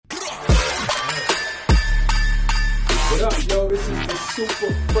What up, yo? This is the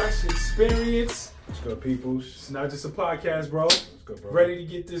Supa Fresh Experience. What's good, peoples? It's not just a podcast, bro. What's good, bro? Ready to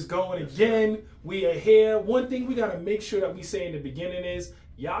get this going again. Sir. We are here. One thing we got to make sure that we say in the beginning is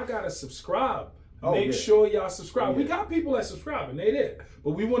y'all got to subscribe. Make sure y'all subscribe. We got people that subscribe and they did.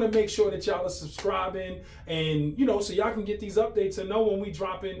 But we want to make sure that y'all are subscribing and, you know, so y'all can get these updates and know when we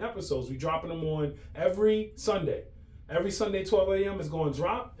drop in episodes. We dropping them on every Sunday. Every Sunday, 12 a.m. is going to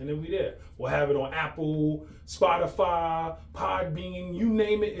drop, and then we there. We'll have it on Apple, Spotify, Podbean, you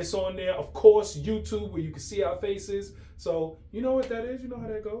name it, it's on there. Of course, YouTube, where you can see our faces. So, you know what that is. You know how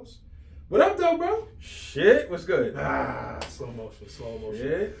that goes. What up, though, bro? Shit, what's good? Slow motion.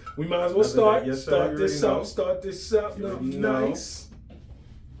 Yeah. We might as well start. Yes, start this up. Nice.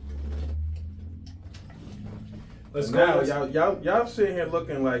 Let's go. Now, y'all sitting here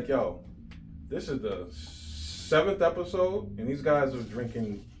looking like, yo, this is the 7th episode, and these guys are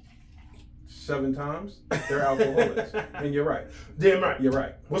drinking 7 times. They're alcoholics. And you're right. Damn right. You're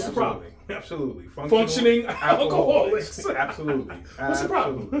right. What's the problem? Absolutely. Functioning alcoholics. Absolutely. What's the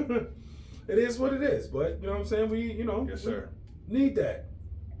problem? It is what it is, but you know what I'm saying? Yes, sir. Need that.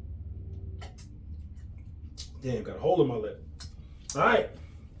 Damn, got a hole in my lip. All right.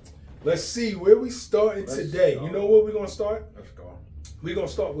 Let's see where we starting today. You know where we're going to start? Let's go. We're going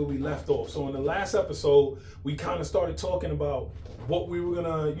to start where we left off. So in the last episode, we kind of started talking about what we were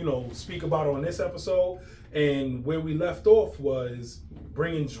going to, speak about on this episode. And where we left off was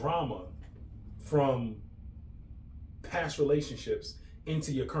bringing drama from past relationships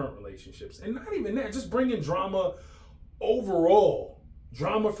into your current relationships. And not even that, just bringing drama overall.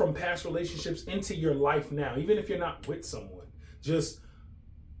 Drama from past relationships into your life now. Even if you're not with someone. Just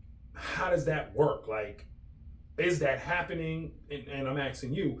how does that work? Like, is that happening? And I'm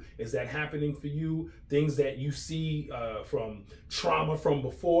asking you, is that happening for you? Things that you see from trauma from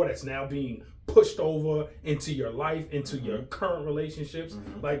before that's now being pushed over into your life, into your current relationships?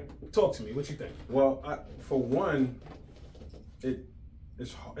 Like, talk to me. What you think? Well, for one,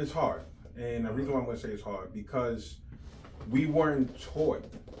 it's hard. And the reason why I'm going to say it's hard, because we weren't taught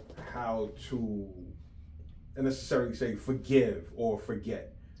how to necessarily say forgive or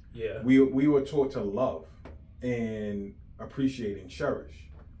forget. Yeah. We were taught to love and appreciate and cherish.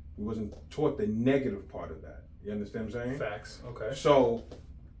 We wasn't taught the negative part of that. You understand what I'm saying? Facts. Okay. So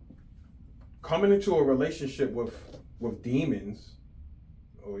coming into a relationship with demons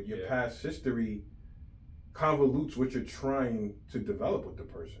or your past history convolutes what you're trying to develop with the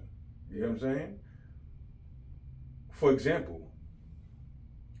person. You know what I'm saying? For example,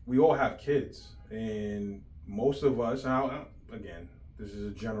 we all have kids, and most of us, now again, this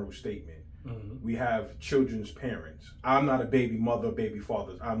is a general statement. We have children's parents. I'm not a baby mother, baby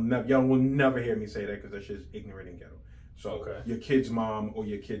father. Y'all will never hear me say that because that shit's ignorant and ghetto. So your kid's mom or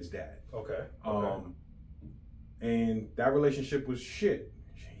your kid's dad. Okay. And that relationship was shit.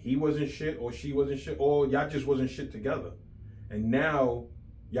 He wasn't shit, or she wasn't shit, or y'all just wasn't shit together. And now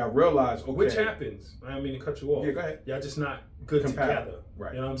y'all realize, okay. Which happens. I don't mean to cut you off. Yeah, go ahead. Y'all just not good together.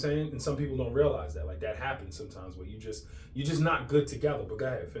 Right. You know what I'm saying? And some people don't realize that. Like, that happens sometimes where you're just not good together. But go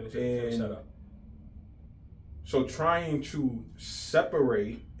ahead, finish that up. So trying to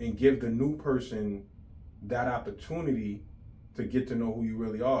separate and give the new person that opportunity to get to know who you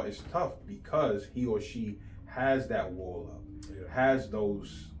really are is tough, because he or she has that wall up, has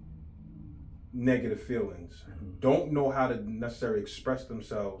those negative feelings, don't know how to necessarily express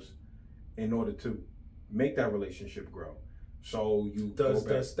themselves in order to make that relationship grow. So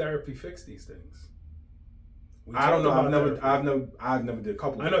does therapy fix these things? I don't know. I've never did a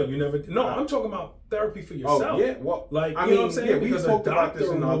couple. I know you never. No, I'm talking about therapy for yourself. Oh yeah, well, like you know what I'm saying? Yeah, because we talked about this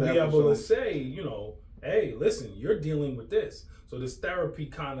in other episodes. Will be able to say, hey, listen, you're dealing with this, so this therapy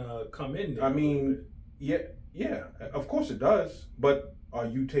kind of come in there. I mean, yeah, of course it does. But are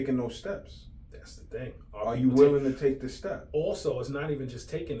you taking those steps? That's the thing. Are you willing to take the step? Also, it's not even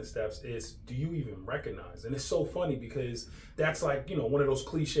just taking the steps, it's do you even recognize? And it's so funny because that's like, one of those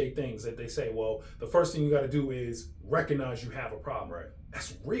cliche things that they say, well, the first thing you got to do is recognize you have a problem. Right.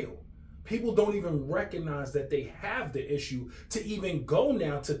 That's real. People don't even recognize that they have the issue to even go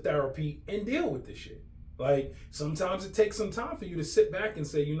now to therapy and deal with this shit. Like, sometimes it takes some time for you to sit back and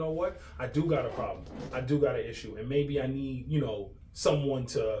say, you know what? I do got a problem. I do got an issue. And maybe I need, someone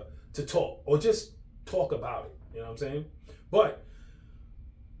to talk, or just talk about it. You know what I'm saying? But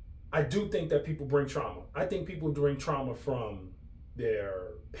I do think that people bring trauma. I think people bring trauma from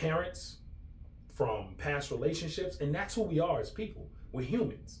their parents, from past relationships, and that's who we are as people. We're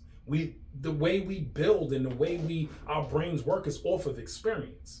humans. The way we build and the way our brains work is off of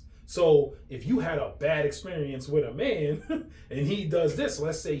experience. So if you had a bad experience with a man and he does this,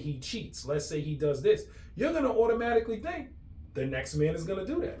 let's say he cheats, let's say he does this, you're going to automatically think the next man is going to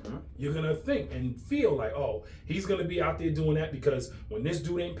do that. You're going to think and feel like, oh, he's going to be out there doing that because when this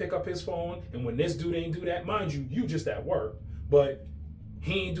dude ain't pick up his phone and when this dude ain't do that, mind you, you just at work, but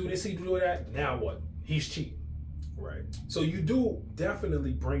he ain't do this, he do that, now what? He's cheating. Right. So you do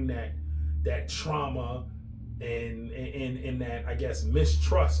definitely bring that trauma and that, I guess,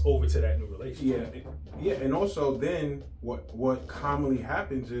 mistrust over to that new relationship. Yeah, and also then what commonly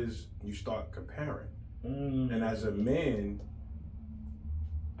happens is you start comparing. And as a man,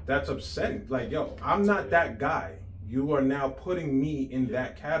 that's upsetting. Like, yo, I'm not that guy. You are now putting me in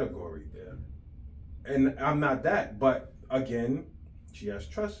that category. Yeah. And I'm not that. But again, she has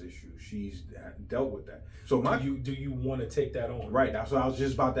trust issues. She's dealt with that. So do you want to take that on? Right. That's what I was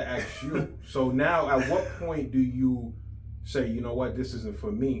just about to ask you. So now, at what point do you say, you know what, this isn't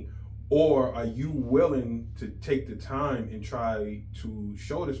for me? Or are you willing to take the time and try to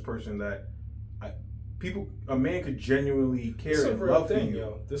show this person that a man could genuinely care and love you?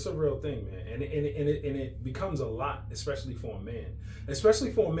 Yo. This is a real thing, man. And it becomes a lot, especially for a man.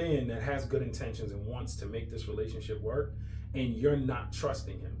 Especially for a man that has good intentions and wants to make this relationship work, and you're not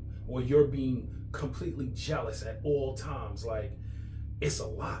trusting him, or you're being completely jealous at all times. Like, it's a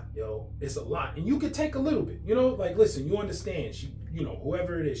lot, yo. It's a lot. And you could take a little bit, like, listen, you understand, she,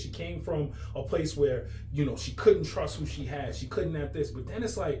 whoever it is, she came from a place where, she couldn't trust who she had. She couldn't have this. But then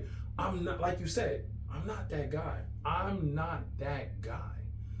it's like, I'm not, like you said, I'm not that guy. I'm not that guy.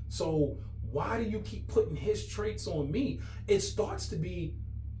 So why do you keep putting his traits on me? It starts to be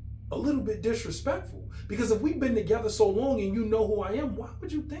a little bit disrespectful, because if we've been together so long and you know who I am, why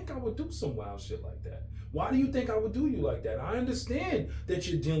would you think I would do some wild shit like that? Why do you think I would do you like that? I understand that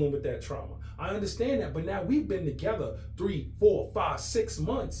you're dealing with that trauma. I understand that, but now we've been together 3, 4, 5, 6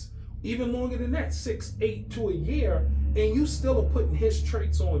 months, even longer than that, 6, 8 to a year, and you still are putting his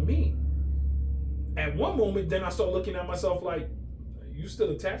traits on me. At one moment, then I start looking at myself like, you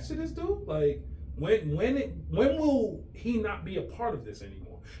still attached to this dude? Like, when will he not be a part of this anymore?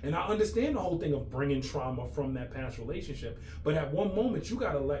 And I understand the whole thing of bringing trauma from that past relationship, but at one moment you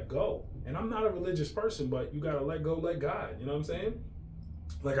gotta let go. And I'm not a religious person, but you gotta let go, let God. You know what I'm saying?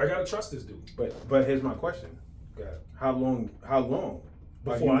 Like, I gotta trust this dude. But here's my question: How long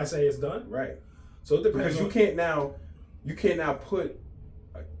before I say it's done? Right. So it depends. Because you can't now put,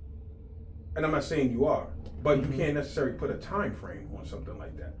 and I'm not saying you are, but you can't necessarily put a time frame on something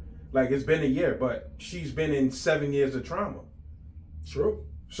like that. Like, it's been a year, but she's been in 7 years of trauma. True.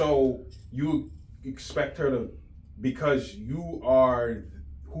 So you expect her to, because you are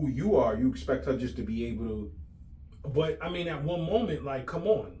who you are, you expect her just to be able to. But I mean, at one moment, like, come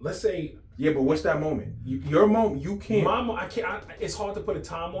on, let's say. Yeah, but what's that moment? Your moment, you can't. I can't. It's hard to put a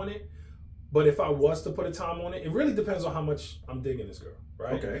time on it. But if I was to put a time on it, it really depends on how much I'm digging this girl,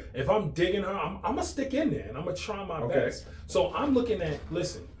 right? Okay. If I'm digging her, I'm gonna stick in there and I'm gonna try my best. So I'm looking at,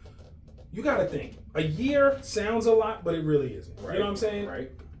 listen, you gotta think. A year sounds a lot, but it really isn't. Right. You know what I'm saying?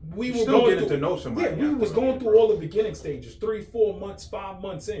 Right. We were still getting to know somebody. Yeah, we was going through all the beginning stages, 3, 4 months, 5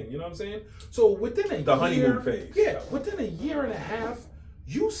 months in. You know what I'm saying? So within the honeymoon phase. Yeah, within a year and a half,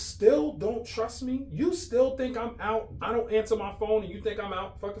 you still don't trust me. You still think I'm out. I don't answer my phone, and you think I'm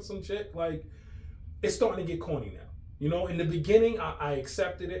out fucking some chick. Like, it's starting to get corny now. In the beginning, I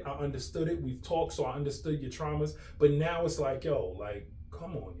accepted it. I understood it. We've talked, so I understood your traumas. But now it's like, yo, like,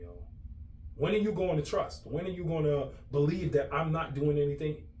 come on, yo. When are you going to trust? When are you going to believe that I'm not doing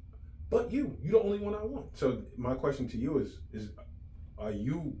anything but you? You're the only one I want. So my question to you is are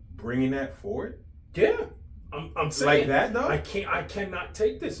you bringing that forward? Yeah. I'm saying. Like that, though? I cannot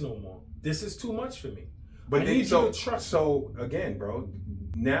take this no more. This is too much for me. But I need you to trust. So again, bro,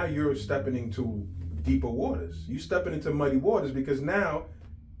 now you're stepping into deeper waters. You stepping into muddy waters, because now,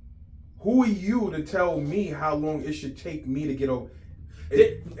 who are you to tell me how long it should take me to get over?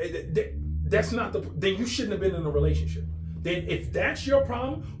 That's not then you shouldn't have been in a relationship. Then if that's your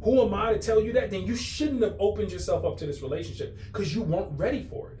problem, who am I to tell you that? Then you shouldn't have opened yourself up to this relationship, because you weren't ready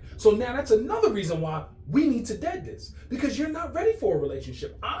for it. So now that's another reason why we need to dead this, because you're not ready for a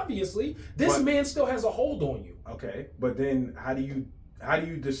relationship. Obviously, this man still has a hold on you. Okay, but then how do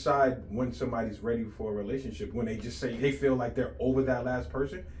you decide when somebody's ready for a relationship, when they just say they feel like they're over that last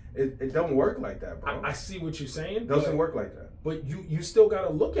person? It don't work like that, bro. I see what you're saying. It doesn't work like that. But you still got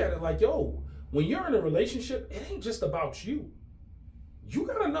to look at it like, yo, when you're in a relationship, it ain't just about you. You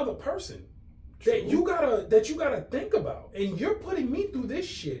got another person that you gotta think about, and you're putting me through this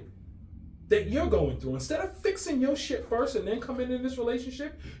shit that you're going through. Instead of fixing your shit first and then coming in this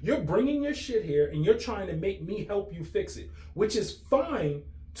relationship, you're bringing your shit here and you're trying to make me help you fix it, which is fine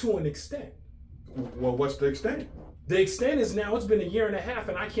to an extent. Well, what's the extent? The extent is now it's been 1.5 years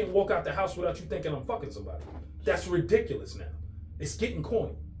and I can't walk out the house without you thinking I'm fucking somebody. That's ridiculous now. It's getting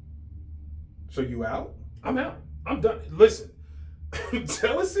corny. So you out? I'm out. I'm done. Listen,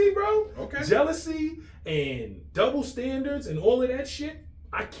 jealousy, bro. Okay. Jealousy and double standards and all of that shit,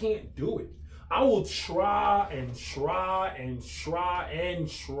 I can't do it. I will try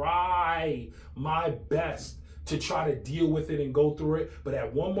my best to try to deal with it and go through it. But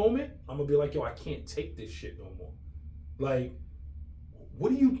at one moment, I'm gonna be like, yo, I can't take this shit no more. Like, who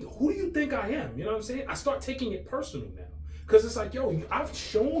do you think I am? You know what I'm saying? I start taking it personal now. Because it's like, yo, I've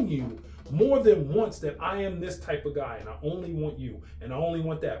shown you more than once that I am this type of guy and I only want you and I only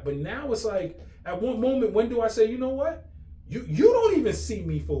want that. But now it's like, at one moment, when do I say, you know what? You don't even see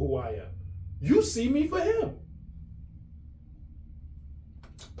me for who I am. You see me for him.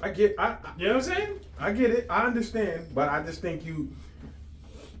 You know what I'm saying? I get it. I understand. But I just think you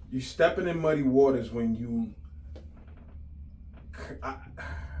stepping in muddy waters when you...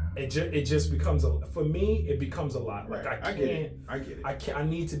 It just becomes for me, it becomes a lot. Like, right. I get it. I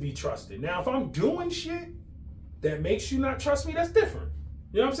need to be trusted. Now, if I'm doing shit that makes you not trust me, that's different.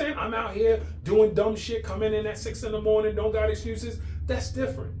 You know what I'm saying? I'm out here doing dumb shit, coming in at 6 a.m, don't got excuses. That's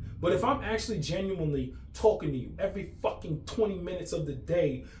different. But if I'm actually genuinely talking to you every fucking 20 minutes of the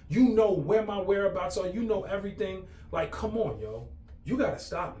day, you know where my whereabouts are, you know everything. Like, come on, yo. You gotta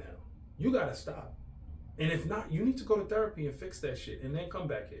stop now. You gotta stop. And if not, you need to go to therapy and fix that shit and then come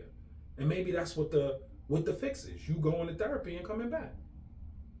back here. And maybe that's what the fix is. You going to therapy and coming back.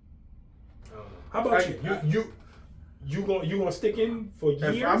 How about you? You gonna stick in for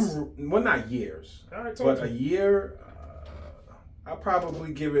years? Well, not years. All right, but a year. I'll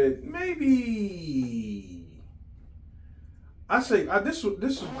probably give it maybe. I say this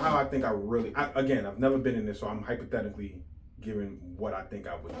is how I think I really. Again, I've never been in this, so I'm hypothetically giving what I think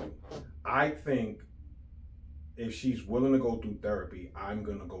I would do. I think if she's willing to go through therapy, I'm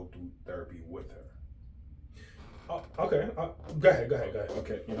gonna go through therapy with her. Okay. Go ahead.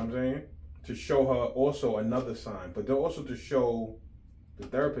 Okay, you know what I'm saying? To show her also another sign, but also to show the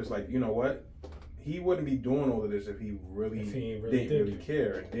therapist, like, you know what? He wouldn't be doing all of this if he didn't really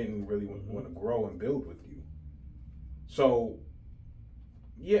care and didn't really want to grow and build with you. So,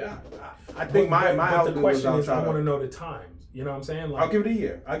 yeah, I think my the question is, I want to know the times. You know what I'm saying? Like, I'll give it a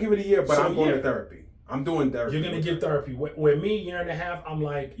year. But I'm going to therapy. I'm doing therapy. You're gonna give therapy. With me, 1.5 years, I'm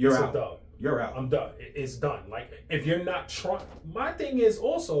like, you're out. Dub. You're out. I'm done. It's done. Like, if you're not trying, my thing is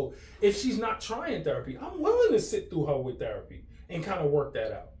also, if she's not trying therapy, I'm willing to sit through her with therapy and kind of work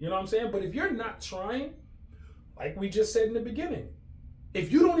that out. You know what I'm saying? But if you're not trying, like we just said in the beginning,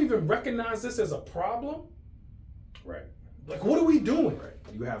 if you don't even recognize this as a problem, right? Like, what are we doing? Right.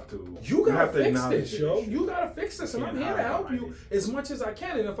 You have to. You gotta fix this, yo. You gotta fix this, and I'm here to help you it. as much as I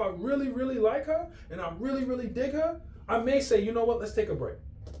can. And if I really, really like her, and I really, really dig her, I may say, you know what? Let's take a break.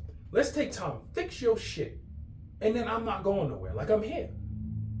 Let's take time. Fix your shit, and then I'm not going nowhere. Like, I'm here.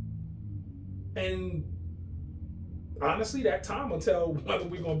 And honestly, that time will tell whether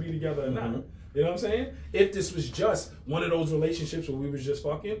we're gonna be together or not. You know what I'm saying? If this was just one of those relationships where we was just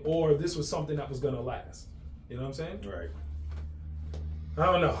fucking, or if this was something that was gonna last. You know what I'm saying? Right. I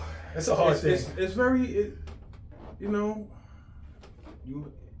don't know. It's a hard thing. It's very,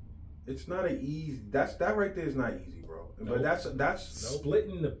 it's not an easy. That right there is not easy, bro. Nope. But that's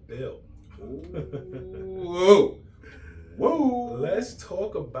splitting the bill. Whoa. Let's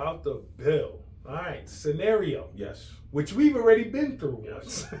talk about the bill. All right, scenario. Yes. Which we've already been through.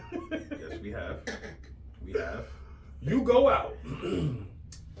 Yes. Yes, we have. You go out.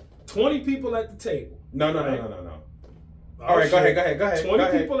 20 people at the table. No. All right, go ahead.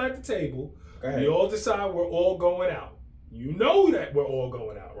 20 people at the table. Go ahead. We all decide we're all going out. You know that we're all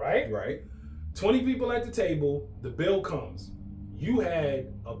going out, right? Right. 20 people at the table. The bill comes. You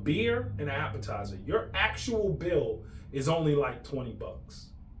had a beer and an appetizer. Your actual bill is only like $20,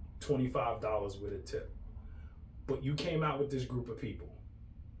 $25 with a tip. But you came out with this group of people.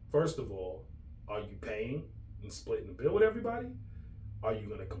 First of all, are you paying and splitting the bill with everybody? Are you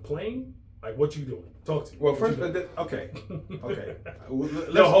going to complain? Like, what you doing? Talk to me. Well, first, okay.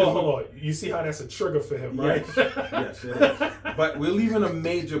 No, hold on. You see how that's a trigger for him, right? Yes, it is. But we're leaving a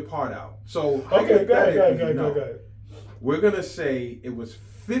major part out. So, okay, go ahead. We're going to say it was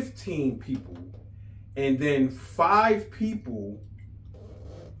 15 people, and then 5 people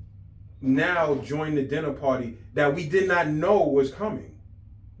now join the dinner party that we did not know was coming.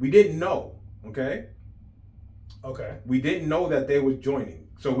 We didn't know, okay? Okay. We didn't know that they was joining.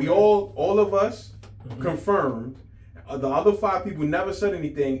 So we all of us confirmed. The other 5 people never said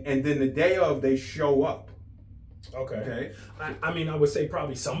anything, and then the day of, they show up. Okay. I mean, I would say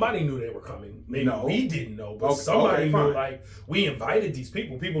probably somebody knew they were coming. Maybe we didn't know, but Okay, somebody knew. fine. Like, we invited these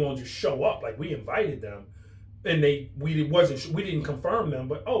people. People don't just show up. Like, we invited them, and we didn't confirm them.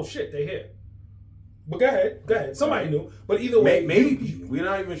 But oh shit, they here. But go ahead. Somebody knew. But either way, maybe we're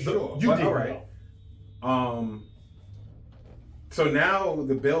not even sure. You didn't all right. Know. So now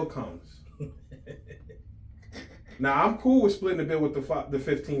the bill comes. Now I'm cool with splitting the bill with the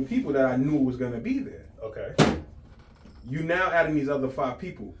 15 people that I knew was gonna be there. Okay. You now adding these other 5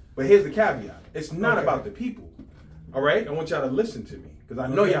 people, but here's the caveat: it's not about the people. All right, I want y'all to listen to me because I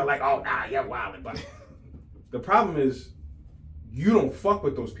know y'all like, oh nah, you're wilding, but the problem is you don't fuck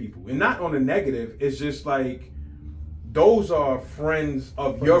with those people, and not on a negative. It's just like those are friends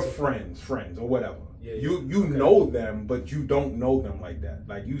of your friends or whatever. Yeah, you know them, but you don't know them like that.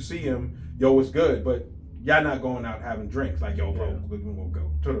 Like you see them, yo, it's good, but y'all not going out having drinks. Like, yo, bro, we're gonna go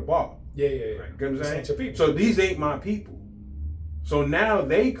to the bar. Yeah. Right. You know what I'm saying? Your people. So these ain't my people. So now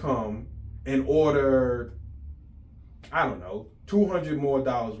they come and order, I don't know, $200 more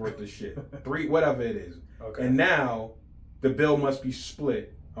worth of shit, whatever it is. Okay. And now the bill must be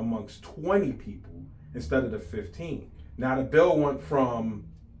split amongst 20 people instead of the 15. Now the bill went from,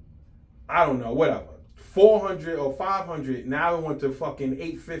 I don't know, whatever, 400 or 500. Now it went to fucking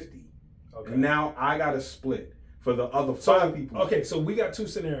 850. Okay. And now I got to split for the other 5 people. Okay, so we got 2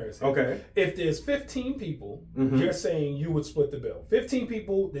 scenarios here. Okay. If there's 15 people, you're saying you would split the bill. 15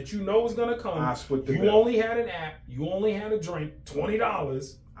 people that you know is going to come. I split the bill. You only had an app. You only had a drink.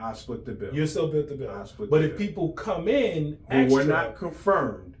 $20. I split the bill. You still split the bill. I split but the if bill. people come in who were not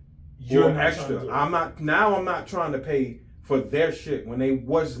confirmed, you're not extra. I'm not trying to pay for their shit when they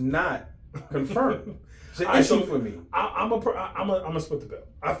was not confirmed. It's an issue for me. I'm gonna split the bill.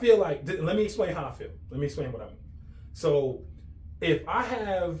 I feel like, let me explain how I feel. Let me explain what I mean. So if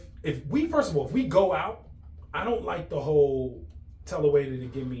we go out, I don't like the whole tell a waiter to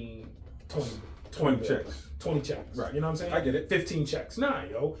give me 20 checks. 20 checks. Right. You know what I'm saying? I get it. 15 checks. Nah,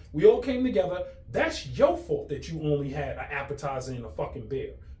 yo. We all came together. That's your fault that you only had an appetizer and a fucking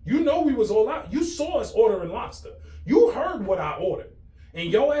beer. You know we was all out. You saw us ordering lobster. You heard what I ordered. And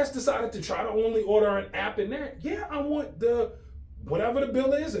your ass decided to try to only order an app and that. Yeah, I want whatever the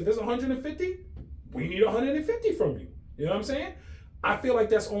bill is. If it's 150, we need 150 from you. You know what I'm saying? I feel like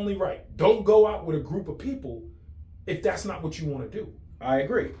that's only right. Don't go out with a group of people if that's not what you want to do. I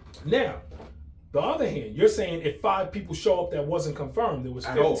agree. Now, the other hand, you're saying if 5 people show up that wasn't confirmed, there was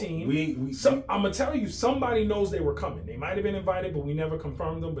 15. I'm going to tell you, somebody knows they were coming. They might have been invited, but we never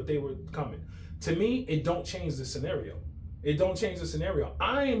confirmed them, but they were coming. To me, it don't change the scenario. It don't change the scenario.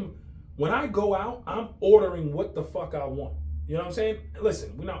 When I go out, I'm ordering what the fuck I want. You know what I'm saying?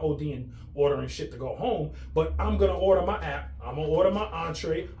 Listen, we're not ODing ordering shit to go home, but I'm going to order my app. I'm going to order my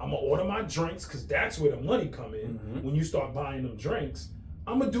entree. I'm going to order my drinks because that's where the money come in when you start buying them drinks.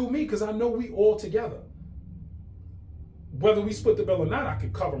 I'm going to do me because I know we all together. Whether we split the bill or not, I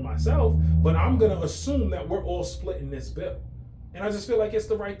could cover myself, but I'm going to assume that we're all splitting this bill. And I just feel like it's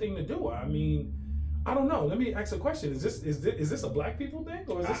the right thing to do. I mean, I don't know. Let me ask a question. Is this a black people thing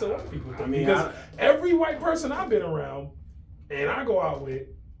or is this a white people thing? Because every white person I've been around and I go out with,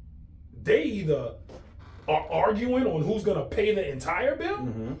 they either are arguing on who's going to pay the entire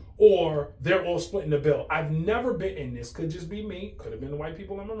bill or they're all splitting the bill. I've never been, and this could just be me, could have been the white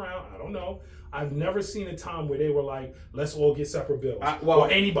people I'm around, I don't know. I've never seen a time where they were like, let's all get separate bills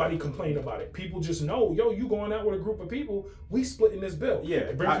or anybody complain about it. People just know, yo, you going out with a group of people, we splitting this bill. Yeah.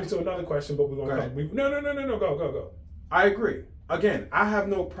 It brings me to another question, but we're going to come. No, go. I agree. Again, I have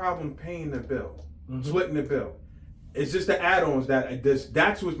no problem paying the bill, splitting the bill. It's just the add-ons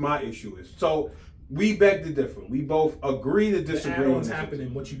that's what my issue is. So we beg to differ. We both agree to disagree. The add-ons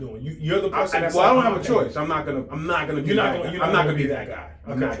happening. What you doing? You're the person. I don't have a choice. I'm not gonna be that guy. I'm not gonna be that guy.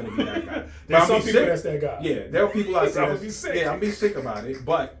 I'm not gonna be that guy. There's some people that's that guy. Yeah, there are people out there. I'm be sick. Yeah, I'm be sick about it,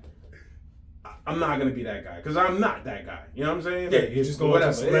 but I'm not gonna be that guy because I'm not that guy. You know what I'm saying? Yeah, you're just going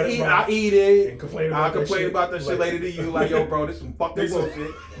whatever. I eat it. And complain about that shit later to you. Like, yo, bro, this is some fucking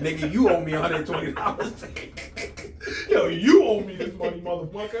bullshit. Nigga, you owe me $120. Yo, you owe me this money,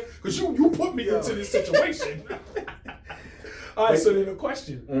 motherfucker, because you put me into this situation. All right, so then the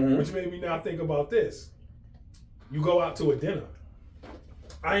question, which made me now think about this. You go out to a dinner.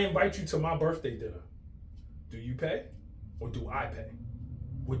 I invite you to my birthday dinner. Do you pay or do I pay?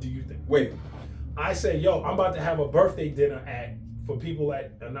 What do you think? Wait. I say, yo, I'm about to have a birthday dinner for people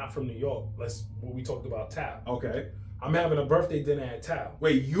that are not from New York. What we talked about, Tao. Okay. I'm having a birthday dinner at Tao.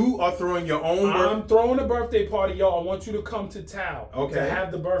 Wait, you are throwing your own I'm throwing a birthday party, y'all. I want you to come to Tao to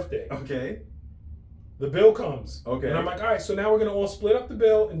have the birthday. Okay. The bill comes. Okay. And I'm like, all right, so now we're gonna all split up the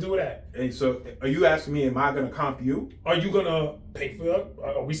bill and do that. And so, are you asking me, am I gonna comp you? Are you gonna pay for it?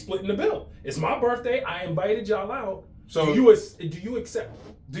 Are we splitting the bill? It's my birthday. I invited y'all out. So do you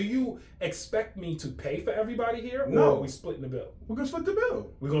expect me to pay for everybody here? No. Or are we splitting the bill? We're gonna split the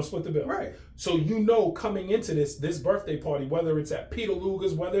bill. We're gonna split the bill. Right. So coming into this birthday party, whether it's at Peter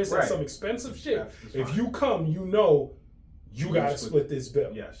Luger's, whether it's at some expensive shit, if you come, you gotta split this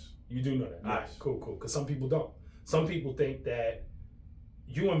bill. Yes. You do know that. Yes. All right, cool. Because some people don't. Some people think that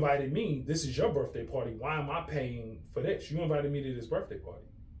you invited me. This is your birthday party. Why am I paying for this? You invited me to this birthday party.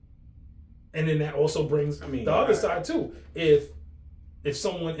 And then that also brings the other side too. If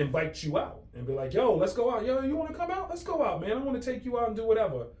someone invites you out and be like, yo, let's go out. Yo, you want to come out? Let's go out, man. I want to take you out and do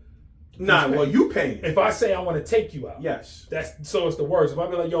whatever. Nah, well, you paying. If I say I want to take you out. Yes. It's the worst. If I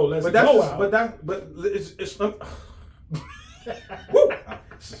be like, yo, let's go out. But it's Woo!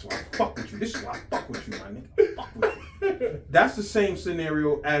 This is why I fuck with you. This is why I fuck with you, my nigga. Fuck with you. That's the same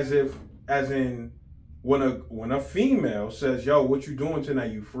scenario as in when a female says, "Yo, what you doing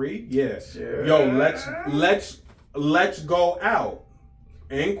tonight? You free?" Yes. Yeah. Yo, let's go out.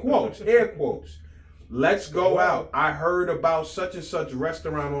 In quotes, air quotes. Let's go out. I heard about such and such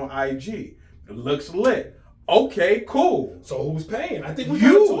restaurant on IG. It looks lit. Okay, cool. So who's paying? I think we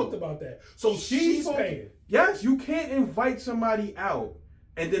kind of talked about that. So she's paying. Yes, you can't invite somebody out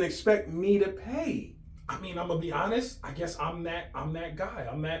and then expect me to pay. I mean, I'm gonna be honest. I guess I'm that guy.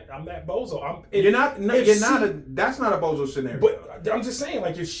 I'm that bozo. That's not a bozo scenario. But I'm just saying,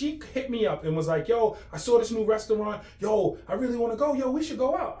 like, if she hit me up and was like, "Yo, I saw this new restaurant. Yo, I really want to go. Yo, we should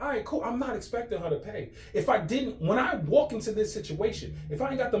go out." All right, cool. I'm not expecting her to pay. If I didn't, when I walk into this situation, if I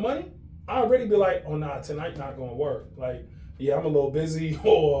ain't got the money, I already be like, "Oh nah, tonight not gonna work." Like, yeah, I'm a little busy,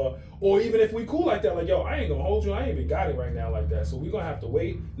 or even if we cool like that, like, yo, I ain't gonna hold you. I ain't even got it right now like that. So we're gonna have to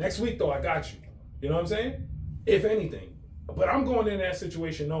wait. Next week though, I got you. You know what I'm saying? If anything. But I'm going in that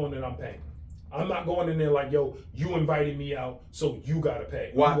situation knowing that I'm paying. I'm not going in there like, yo, you invited me out, so you gotta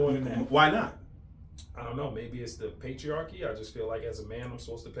pay. Why? I'm going in there. Why not? I don't know. Maybe it's the patriarchy. I just feel like as a man, I'm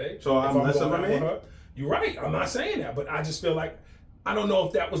supposed to pay. So I'm less of a man? You're right. I'm not saying that, but I just feel like, I don't know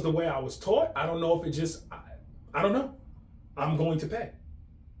if that was the way I was taught. I don't know if it just, I don't know. I'm going to pay.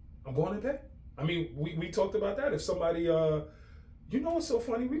 I'm going to pay. I mean, we talked about that. If somebody, you know what's so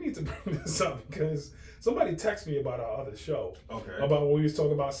funny? We need to bring this up because somebody texted me about our other show. Okay. About when we was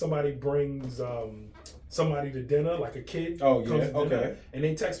talking about somebody brings somebody to dinner, like a kid. Oh, comes yeah. to dinner, Okay. and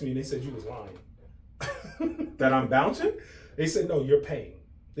they texted me and they said you was lying. That I'm bouncing? They said, no, you're paying.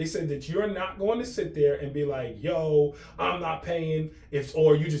 They said that you're not going to sit there and be like, yo, I'm not paying,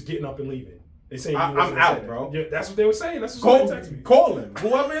 or you just getting up and leaving. They say I'm out, bro. Yeah, that's what they were saying. That's what they texted me. Call him.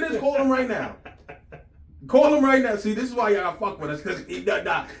 Whoever it is, call him right now. Call him right now. See, this is why y'all fuck with us, because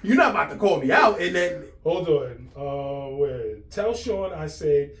you're not about to call me out and then... Hold on. Tell Sean I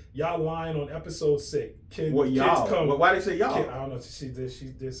said, y'all lying on episode 6. Kids come. Why they say y'all? I don't know. She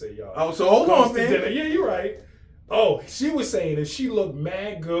did say y'all. Oh, so hold on, man. Yeah, you're right. Oh, she was saying if she looked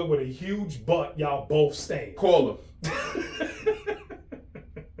mad good with a huge butt, y'all both staying. Call her.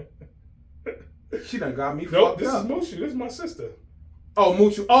 She done got me fucked up. This is Mushu. This is my sister. Oh,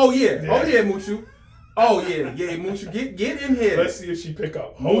 Mushu. Oh, yeah. Oh, yeah, Mushu. Oh, yeah. Yeah, Mushu. Get in here. Let's see if she pick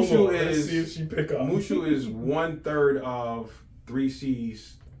up. Let's see if she pick up. Mushu is 1/3 of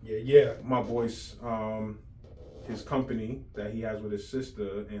 3C's. Yeah. My boy's, his company that he has with his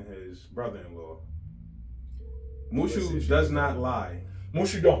sister and his brother-in-law. Mushu does not lie.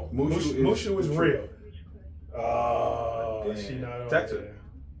 Mushu don't. Mushu is real. She not on Text her. there.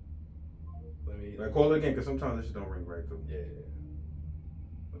 Like, call her again, because sometimes this shit don't ring right, though. Yeah.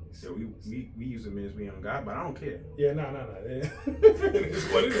 Yeah, we use it as we on God, but I don't care. Yeah, no.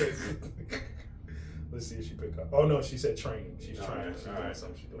 It's what it is. Let's see if she pick up. Oh no, she said training. She's trying. She's doing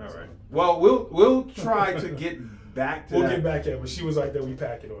something. All right. Well, we'll try to get back to that. We'll get back at it, but she was like that. We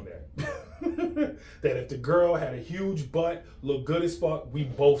pack it on that. That if the girl had a huge butt, look good as fuck, we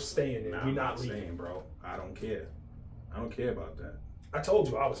both staying there. We not leaving, staying, bro. I don't care. I don't care about that. I told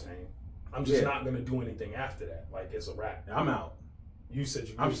you I was staying. I'm just not gonna do anything after that. Like, it's a wrap. I'm out. You said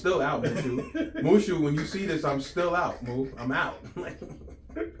you. I'm still out, Mushu. Mushu, when you see this, I'm still out. Move. I'm out.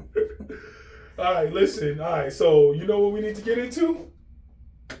 All right, listen. All right, so you know what we need to get into?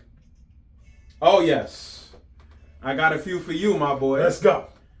 Oh yes, I got a few for you, my boy. Let's go.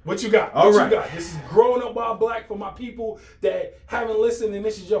 What you got? All right. You got? This is Growing Up While Black for my people that haven't listened, and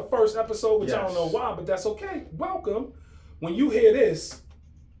this is your first episode, which I don't know why, but that's okay. Welcome. When you hear this.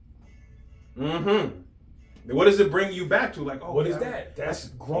 Mm-hmm. What does it bring you back to? Like, oh, what is that? That's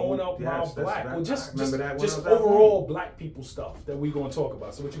growing up while black. Well, just overall black people stuff that we're gonna talk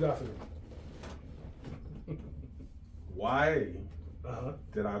about. So what you got for me? why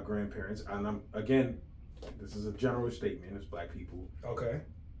did our grandparents, and I'm again, this is a general statement, it's black people. Okay.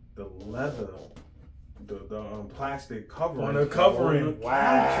 The leather, the plastic covering. On the covering.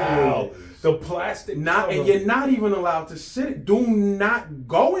 Wow. The plastic covering. And you're not even allowed to sit. Do not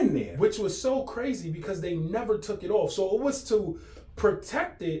go in there. Which was so crazy because they never took it off. So it was to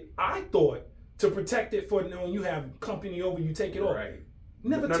protect it, I thought, to protect it for when you have company over, you take it off. Right.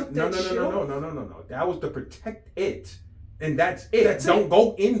 Never took that shit off. No. That was to protect it. And that's it. That's Don't it.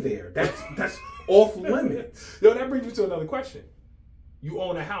 go in there. That's off limits. Yo, that brings me to another question. You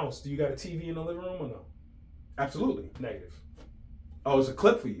own a house. Do you got a TV in the living room or no? Absolutely. Negative. Oh, it's a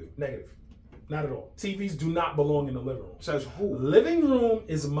clip for you. Negative. Not at all. TVs do not belong in the living room. Says who? Living room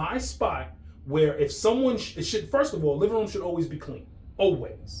is my spot where if someone first of all, living room should always be clean.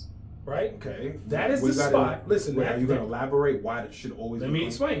 Always. Right? Okay. That is the spot. Listen, are you going to elaborate why it should always be clean? Let me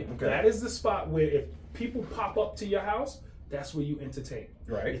explain. Okay. That is the spot where if people pop up to your house, that's where you entertain.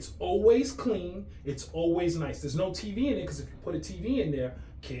 Right. It's always clean. It's always nice. There's no TV in there because if you put a TV in there,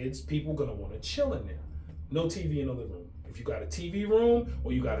 people gonna want to chill in there. No TV in the living room. If you got a TV room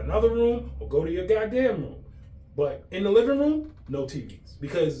or you got another room, or go to your goddamn room. But in the living room, no TVs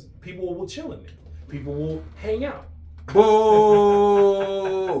because people will chill in there. People will hang out.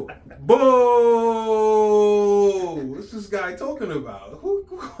 Boo! Boo! What's this guy talking about? Who?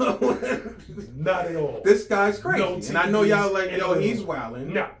 Not at all. This guy's crazy. No, and I know y'all like, yo, he's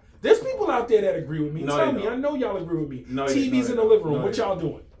wilding. No. There's people out there that agree with me. No, Tell me, I know y'all agree with me. No, TVs in the living room. What y'all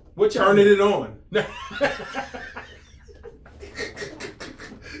doing? Turning it on.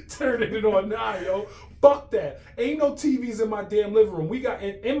 Turning it on now, yo. Fuck that. Ain't no TVs in my damn living room. We got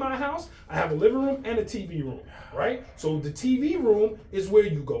in my house, I have a living room and a TV room, right? So the TV room is where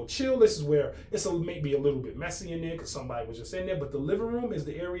you go chill. This is where it's maybe a little bit messy in there because somebody was just in there. But the living room is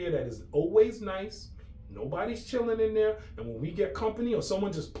the area that is always nice. Nobody's chilling in there. And when we get company or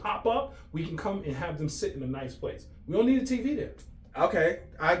someone just pop up, we can come and have them sit in a nice place. We don't need a TV there. Okay,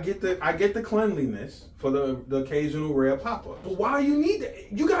 I get the cleanliness for the occasional rare pop-up. But why you need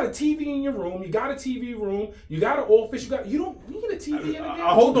that? You got a TV in your room. You got a TV room. You got an office. You don't need a TV in the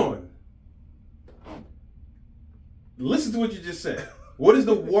hold on. Listen to what you just said. What is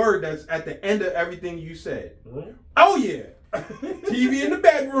the word that's at the end of everything you said? Room? Oh yeah, TV in the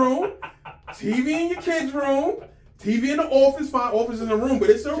bedroom, TV in your kid's room, TV in the office. Fine, office in the room, but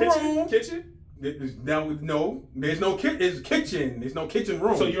it's a room. Kitchen. No, there's no it's kitchen. There's no kitchen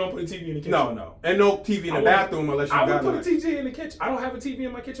room. So you don't put a TV in the kitchen? No. And no TV in the bathroom unless you got it. I would put a TV in the kitchen. I don't have a TV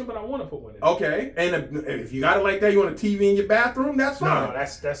in my kitchen, but I want to put one in. Okay. And if you got it like that, you want a TV in your bathroom, that's fine. No,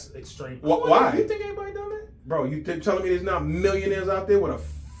 that's extreme. Why? You think anybody done that? Bro, you telling me there's not millionaires out there with a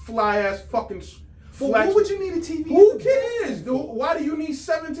fly-ass fucking flat... Who would you need a TV Who cares? Why do you need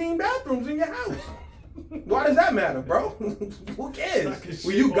 17 bathrooms in your house? Why does that matter, bro? Who cares?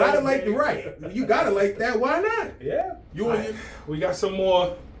 Well, you got it like the right. You got it like that. Why not? Yeah. We got some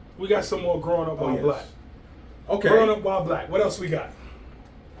more. We got some more growing up while black. Okay. Growing up while black. What else we got?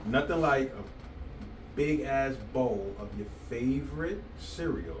 Nothing like a big ass bowl of your favorite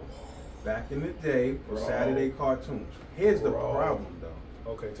cereal back in the day for Saturday cartoons. Here's the problem,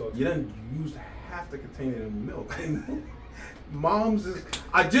 though. Okay, talk to you done used half the container of milk.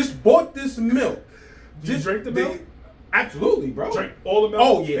 I just bought this milk. Do you drink the milk? Absolutely, bro. Drink all the milk?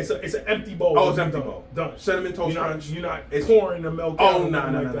 Oh, yeah. It's an empty bowl. Oh, it's an empty bowl. Done. Cinnamon Toast Crunch. You're not pouring the milk out. Oh,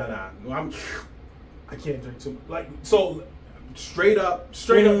 no. I can't drink too much. So, straight up,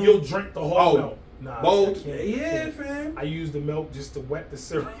 you'll drink the whole milk. Nah, both. Fam. I use the milk just to wet the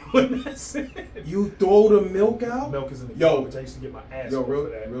cereal and that's it. You throw the milk out? Milk is in the garbage. I used to get my ass for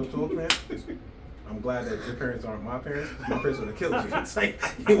that. Real talk, man. I'm glad that your parents aren't my parents. My parents would have killed you. It's like,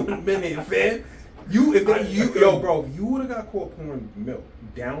 you would have been there, fam. Bro, if you would have got caught pouring milk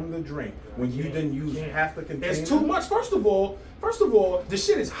down the drain when you didn't use half the container. It's too much. First of all, the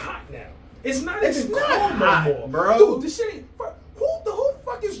shit is hot now. It's not even cold no more, bro. Dude, this shit ain't. Who the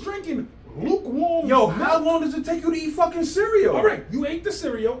fuck is drinking lukewarm? Yo, how long does it take you to eat fucking cereal? All right, you ate the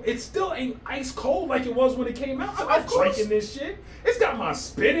cereal. It still ain't ice cold like it was when it came out. I'm not drinking this shit. It's got my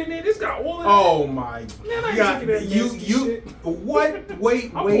spit in it. It's got all of that. Oh my God! You what?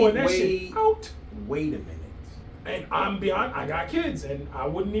 Wait a minute. And I'm beyond. I got kids, and I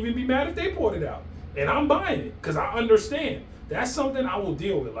wouldn't even be mad if they poured it out. And I'm buying it because I understand. That's something I will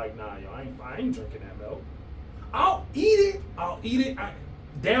deal with. Like, nah, yo, I ain't drinking that milk. I'll eat it.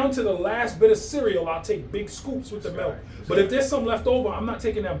 Down to the last bit of cereal, I'll take big scoops with the milk. But if there's some left over, I'm not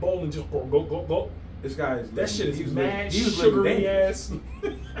taking that bowl and just go. This guy's that shit is mad sugary ass.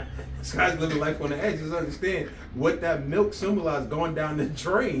 This guy's living life on the edge. Just understand what that milk symbolized going down the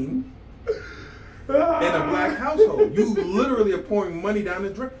drain. a black household. You literally are pouring money down the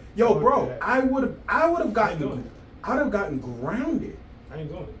drain. Yo, bro, I would have gotten grounded. I ain't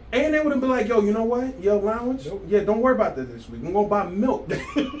doing it. And they would have been like, yo, you know what? Your allowance? Nope. Yeah, don't worry about that this week. I'm going to buy milk.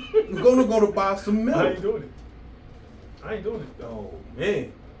 I'm going to go to buy some milk. I ain't doing it. Oh,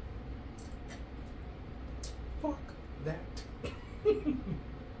 man. Fuck that.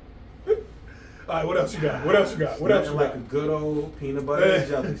 All right, what else you got? What else you got? Like a good old peanut butter and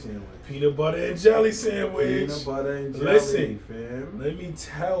jelly sandwich. Peanut butter and jelly sandwich. Peanut butter and jelly, Listen, fam. Let me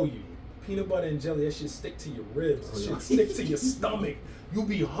tell you. Peanut butter and jelly, that shit stick to your ribs. That shit stick to your stomach. You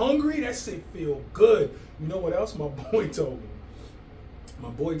be hungry, that shit feel good. You know what else my boy told me? My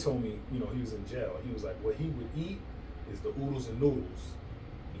boy told me, you know, he was in jail. He was like, what he would eat is the oodles and noodles.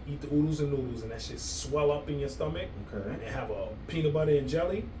 You eat the oodles and noodles and that shit swell up in your stomach. Okay. And have a peanut butter and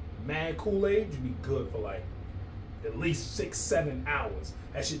jelly, mad Kool-Aid, you be good for like at least 6-7 hours.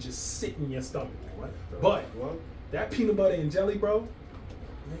 That shit just sit in your stomach. But that peanut butter and jelly, bro,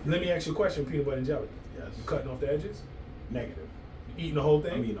 let me ask you a question, peanut butter and jelly. Yes. You cutting off the edges? Negative. You eating the whole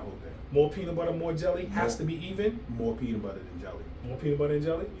thing? I'm eating the whole thing. More peanut butter, more jelly? Has to be even? More peanut butter than jelly. More peanut butter and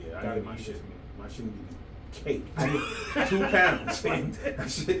jelly? Yeah, I need my shit. My shit need to be cake. I need 2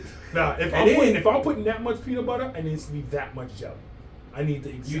 pounds. Nah, if I'm putting that much peanut butter, it needs to be that much jelly. I need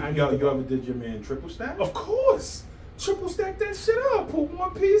the You ever did your man triple stack? Of course. Triple stack that shit up. Put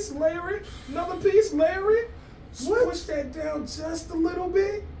one piece, layer it. Another piece, layer it. Push that down just a little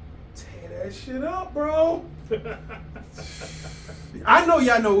bit. Tear that shit up, bro. I know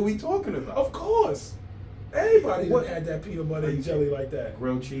y'all know what we talking about. Of course. Everybody done had that peanut butter and jelly like that.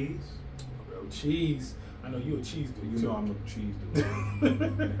 Grilled cheese? Grilled cheese. I know you a cheese dude. You know I'm a cheese dude.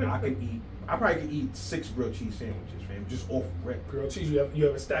 I probably could eat 6 grilled cheese sandwiches, fam, just off rip. Grilled cheese, you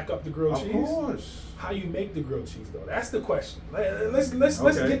ever stack up the grilled cheese? Of course. How you make the grilled cheese though? That's the question. Let's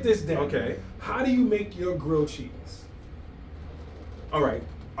get this down. Okay. How do you make your grilled cheese? All right.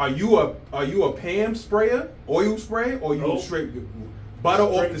 Are you a pan sprayer, oil spray, or you straight butter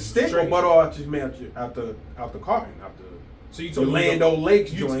off the stick, or butter out the carton, So you talking Lando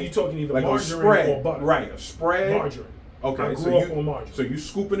Lakes joint? You talking either like margarine a spread, or butter? Right, a spread. Margarine. Okay, I grew up on margarine. So you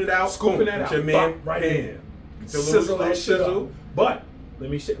scooping it out, Your man right pan. Sizzle that shit up. But let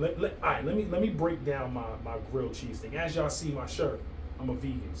me break down my grilled cheese thing. As y'all see my shirt, I'm a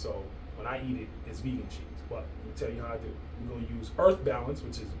vegan, so when I eat it, it's vegan cheese. But let me tell you how I do. We're gonna use Earth Balance,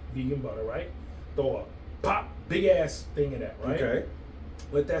 which is vegan butter, right? Throw a big ass thing of that, right? Okay.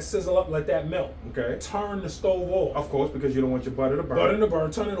 Let that sizzle up, let that melt. Okay. Turn the stove off. Of course, because you don't want your butter to burn. Butter to burn,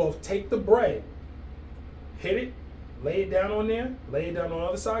 turn it off. Take the bread, hit it, lay it down on there, lay it down on the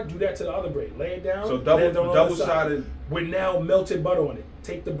other side, do that to the other bread. Lay it down. So double-sided. With now melted butter on it.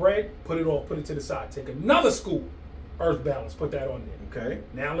 Take the bread, put it off, put it to the side. Take another scoop, Earth Balance, put that on there. Okay.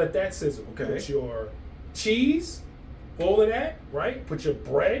 Now let that sizzle. Okay. Put your cheese, all of that, right? Put your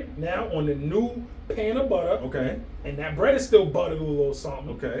bread now on the new pan of butter. Okay. And that bread is still buttered with a little something.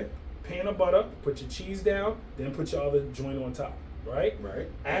 Okay. Pan of butter, put your cheese down, then put your other joint on top, right? Right.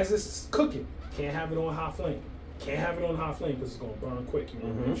 As it's cooking, can't have it on high flame. Can't have it on high flame because it's going to burn quick. You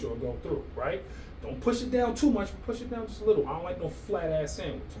want to make sure it go through, right? Don't push it down too much, but push it down just a little. I don't like no flat ass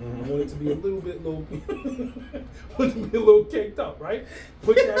sandwich. I want it to be a little bit caked up, right?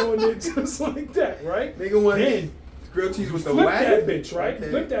 Put that on there just like that, right? Then grilled cheese with the flip wax. that bitch, right? Okay.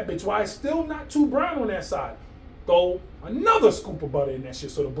 Flip that bitch. While it's still not too brown on that side, throw another scoop of butter in that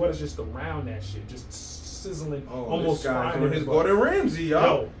shit so the butter's just around that shit, just sizzling, almost frying. His Gordon Ramsay,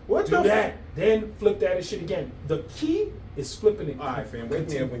 yo. What do that? Then flip that and shit again. The key is flipping it. All right, fam. Wait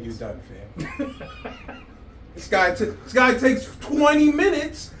there when you're done, fam. This guy takes 20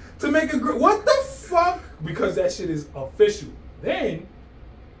 minutes to make a what the fuck? Because that shit is official. Then,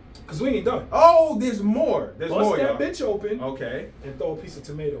 because we ain't done. Oh, there's more. There's Bust more. That bitch open. Okay. And throw a piece of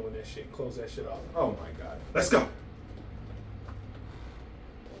tomato in that shit. Close that shit off. Oh my god. Let's go.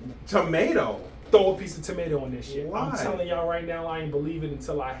 Tomato. Throw a piece of tomato on this shit. Why? I'm telling y'all right now, I ain't believe it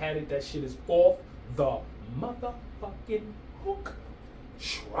until I had it. That shit is off the motherfucking hook.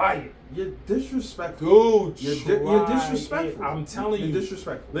 Try it. You're disrespectful. Dude, you're disrespectful. I'm telling you. You're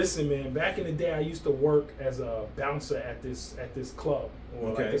disrespectful. Listen, man, back in the day, I used to work as a bouncer at this club or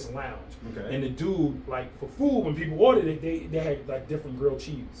like this lounge. Okay. And the dude, like for food, when people ordered it, they had like different grilled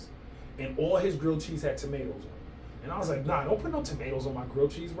cheese. And all his grilled cheese had tomatoes on it. And I was like, nah, don't put no tomatoes on my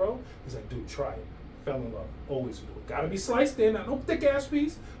grilled cheese, bro. He's like, dude, try it. Fell in love. Always do it. Gotta be sliced in. Not no thick ass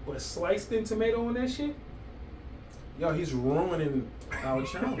piece, but a sliced in tomato on that shit. Yo, he's ruining our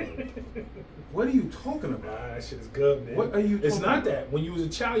childhood. What are you talking about? Nah, that shit is good, man. What are you talking It's not about? that. When you was a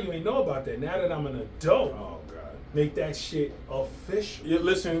child, you ain't know about that. Now that I'm an adult, Oh, God. make that shit official. Yeah,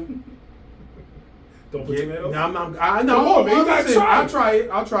 listen, Don't put tomatoes? No, I know. Come on, man. You gotta try it. I'll try it.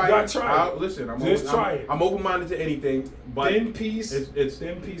 I'll try You it. gotta try it. Listen, Try it. I'm open-minded to anything, but thin piece. It's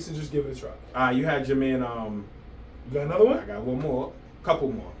thin piece and just give it a try. You had your man. You got another one? I got one more.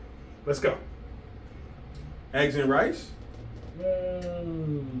 Couple more. Let's go. Eggs and rice. Eggs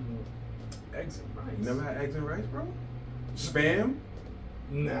and rice. You never had eggs and rice, bro? Spam.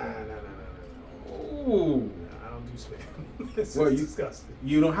 Nah. Ooh. I don't do spam. It's disgusting.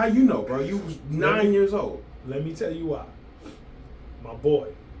 You know how you know, bro? You was 9 years old. Let me tell you why. My boy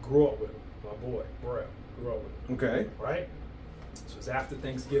grew up with him. My boy, Burrell, grew up with him. Okay. Right? So it was after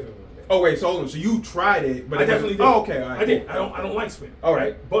Thanksgiving one day. Oh wait, so hold on. So you tried it, but I definitely did. Oh, okay. All right, I did. I don't like spam. All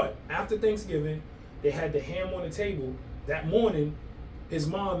right. But after Thanksgiving, they had the ham on the table. That morning, his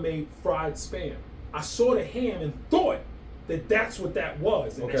mom made fried spam. I saw the ham and thought that that's what that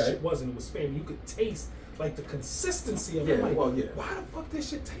was, and that shit wasn't. It was spam. You could taste like the consistency of it. I'm like, why the fuck this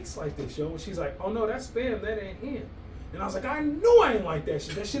shit tastes like this, yo? And she's like, oh no, that's spam. That ain't ham. And I was like, I knew I ain't like that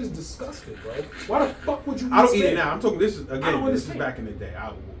shit. That shit is disgusting, bro. Why the fuck would you eat I don't spam? eat it now. I'm talking, this is understand. back in the day.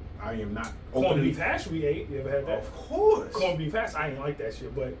 I am not corned beef hash we ate. You ever had that? Of course. Corned beef hash. I ain't like that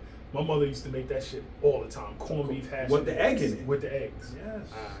shit, but my mother used to make that shit all the time. Corned beef hash. With the egg in it. With the eggs. Yes.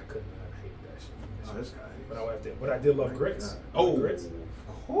 I couldn't. I hate that shit. Oh, this guy. But I did love grits. Grits. Of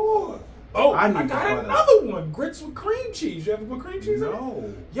course. Oh, I got another one. Grits with cream cheese. You ever put cream cheese in it?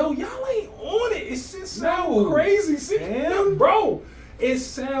 No. Yo, y'all ain't on it. It just sounds crazy. See, bro, it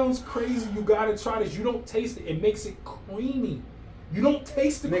sounds crazy. You gotta try this. You don't taste it. It makes it creamy. You don't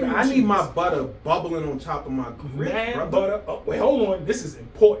taste the cream cheese. I need my butter bubbling on top of my grits. Mad butter. Oh, wait, hold on. This is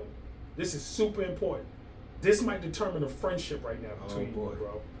important. This is super important. This might determine a friendship right now between you,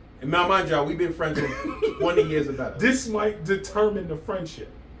 bro. And now, mind y'all, we've been friends for 20 years or better. This might determine the friendship.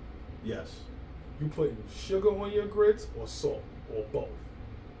 Yes. You putting sugar on your grits or salt or both?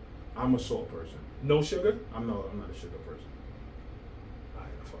 I'm a salt person. No sugar? I'm not a sugar person. I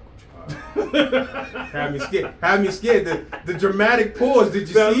ain't gonna fuck with you. Had me scared. The dramatic pause. Did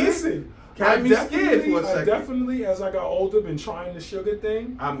you now see listen, it? Had me scared for a second. I definitely, as I got older, been trying the sugar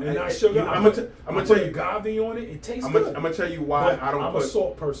thing. I'm gonna tell you, agave on it. It tastes good. I'm gonna tell you why I'm a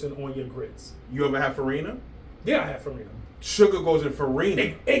salt person on your grits. You ever have farina? Yeah, I have farina. Sugar goes in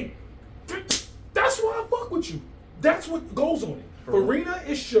farina. That's why I fuck with you. That's what goes on it. Farina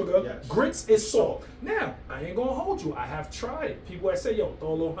is sugar, grits is salt. Now, I ain't gonna hold you. I have tried it. People that say, yo, throw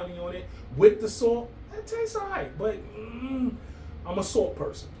a little honey on it with the salt, that tastes alright. But I'm a salt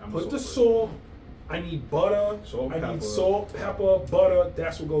person. Put the salt. I need butter. I need salt, pepper, butter.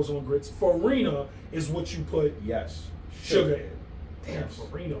 That's what goes on grits. Farina is what you put sugar in. Damn,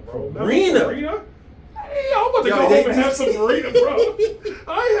 farina, bro. Farina? Hey, I'm about to go home and have some farina, bro.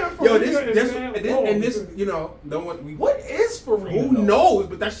 I have farina. This, you know, what is farina? Who knows?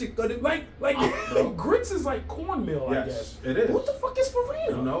 But that shit good. Like grits is like cornmeal, I guess. It is. What the fuck is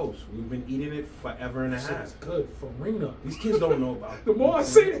farina? Who knows? We've been eating it forever and a half. It's good, farina. These kids don't know about it. The more I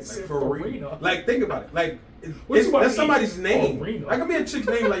say this, farina. Like, think about it. Like, that's somebody's name. Farina. Like, I be a chick's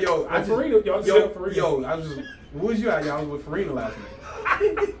name. Like, yo, farina. Yo, I was just. Who was you at? Y'all was with Farina last night.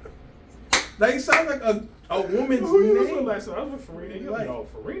 Like, it sounds like a woman's name. Last night? I was with Farina. You like, yo,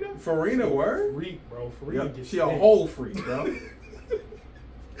 Farina? Farina, word? Freak, bro. Farina gets she a whole freak, bro. Yo,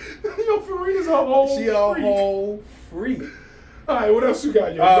 Farina's a whole freak. She a whole freak. All right, what else you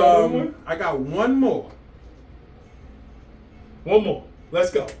got, yo? I got one more. One more.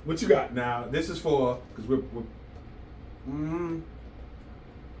 Let's go. What you got? Now, this is for, because I'm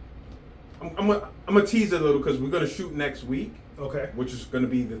gonna tease it a little because we're gonna shoot next week. Okay. Which is gonna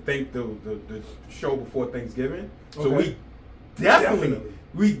be the show before Thanksgiving. So we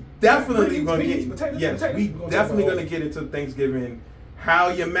definitely gonna get into Thanksgiving. How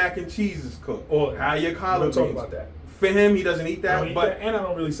your mac and cheese is cooked. Or how your collard greens. We'll talk about that. For him, he doesn't eat that. And I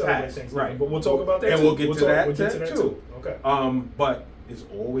don't really celebrate Thanksgiving. Right. But we'll talk about that. And we'll get to that too. Okay. But it's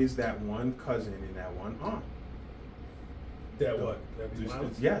always that one cousin and that one aunt. That what?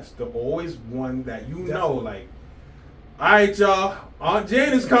 Yes, the always one that you know, like, all right, y'all, Aunt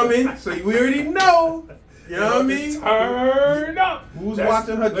Jan is coming, so we already know. You know what I mean? Turn up. Who's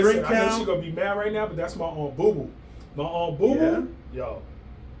watching her drink count? I know she's gonna be mad right now, but that's my Aunt Boo Boo. My Aunt Boo Boo, yo,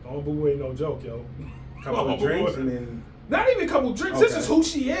 Aunt Boo Boo ain't no joke, yo. Couple of drinks and then. Not even a couple drinks. Okay. This is who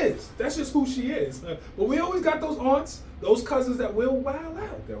she is. That's just who she is. But we always got those aunts, those cousins that will wild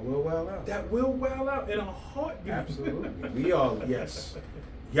out. That will wild out in a heartbeat. Absolutely. We all, yes.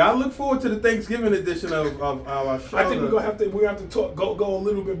 Y'all look forward to the Thanksgiving edition of our show. I think we're gonna have to talk, go a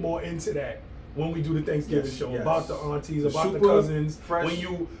little bit more into that when we do the Thanksgiving show, yes. about the aunties, The about the Supa cousins. Fresh.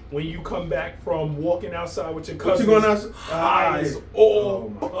 When you come back from walking outside with your cousins, What you going outside? high as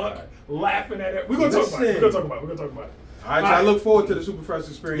all laughing at it. We're gonna talk about it. We're gonna talk about it. All right, so I look forward to the Supa Fresh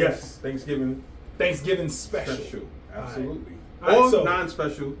Experience. Yes. Thanksgiving special. Absolutely. All right, so,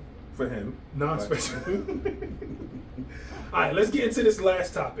 non-special for him. Non-special. All right, let's get into this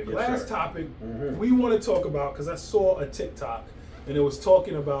last topic. Yes, topic we want to talk about, because I saw a TikTok and it was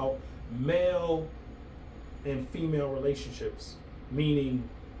talking about male and female relationships, meaning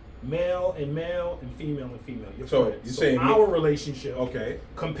male and female and female. You're saying our relationship, okay,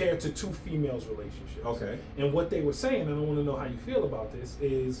 compared to two females' relationships. Okay. And what they were saying, and I want to know how you feel about this,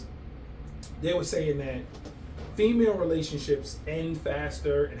 is they were saying that female relationships end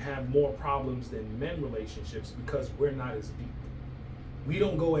faster and have more problems than men relationships because we're not as deep. We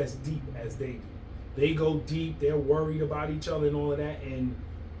don't go as deep as they do. They go deep, they're worried about each other and all of that, and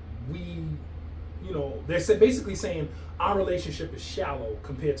we, they're basically saying our relationship is shallow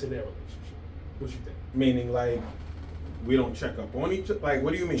compared to their relationship. What you think? Meaning, like, we don't check up on each other? Like,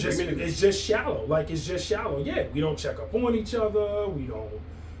 what do you mean? It's just shallow. Like, it's just shallow. Yeah, we don't check up on each other. We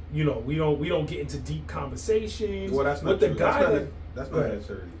don't get into deep conversations. Well, that's not true. That's not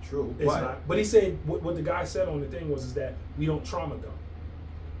necessarily true. It's not. But he said what the guy said on the thing is that we don't trauma dump.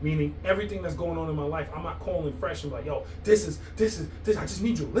 Meaning everything that's going on in my life, I'm not calling fresh and like, yo, this is. I just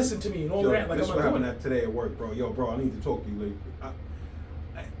need you to listen to me and all that. Like, this I'm what not doing happened today at work, bro. Yo, bro, I need to talk to you later.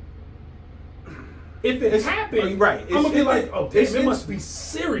 If it happened, right? I'm gonna be like, oh, damn, it must be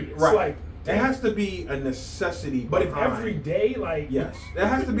serious. Right. Like, it has to be a necessity. But if every day, like, yes, there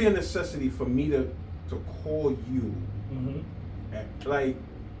has to be a necessity for me to call you. Like,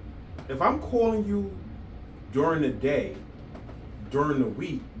 if I'm calling you during the day, during the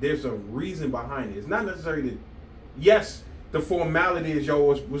week, there's a reason behind it. It's not necessarily that, yes, the formality is,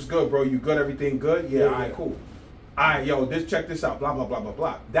 yo, what's good, bro? You good? Everything good? Yeah, all right, cool. All right, yo, check this out, blah, blah, blah, blah,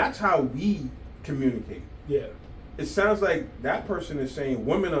 blah. That's how we communicate. Yeah. It sounds like that person is saying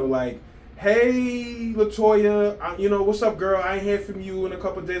women are like, hey, LaToya, what's up, girl? I ain't hear from you in a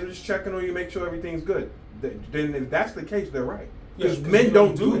couple of days. I'm just checking on you, make sure everything's good. Then if that's the case, they're right. Because men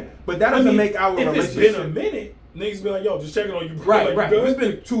don't do that. But that doesn't make our relationship. If it's been a minute, niggas be like, yo, just checking on you. Right. If it's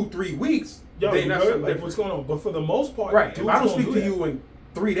been 2-3 weeks, yo, you good? Like, what's going on? But for the most part, right. If I don't speak to you in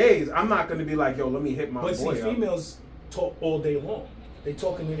 3 days, I'm not going to be like, yo, let me hit my boy. But see, females talk all day long. They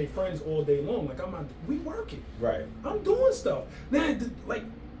talking to their friends all day long. Like, we working. Right. I'm doing stuff. Now, like,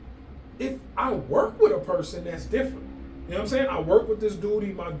 if I work with a person, that's different. You know what I'm saying? I work with this dude,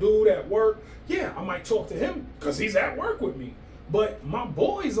 he's my dude at work. Yeah, I might talk to him because he's at work with me. But my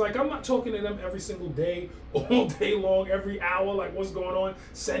boys, like, I'm not talking to them every single day, all day long, every hour, like, what's going on,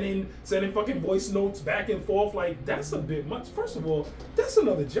 sending fucking voice notes back and forth. Like, that's a bit much. First of all, that's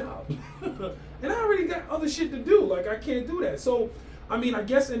another job. And I already got other shit to do. Like, I can't do that. So, I mean, I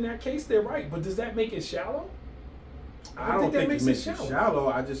guess in that case, they're right. But does that make it shallow? I don't think it makes it shallow.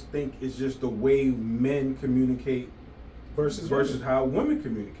 I just think it's just the way men communicate versus how women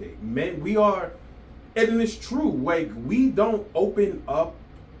communicate. Men, we are, and it's true, like, we don't open up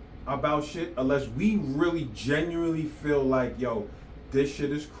about shit unless we really genuinely feel like, yo, this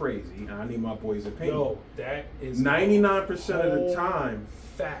shit is crazy and I need my boy's opinion. Yo, that is 99% of the time,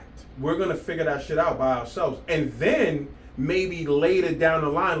 fact. We're gonna figure that shit out by ourselves. And then maybe later down the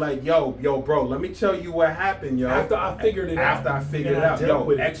line, like, yo, bro, let me tell you what happened, yo. After I figured it out. Yo,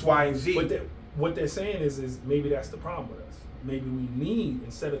 X, Y, and Z. But what they're saying is maybe that's the problem with us. Maybe we need,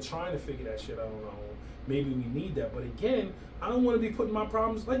 instead of trying to figure that shit out on our own, maybe we need that. But again, I don't want to be putting my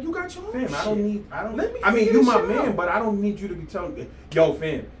problems, like, you got your own shit. I mean, you my man, but I don't need you to be telling me, yo,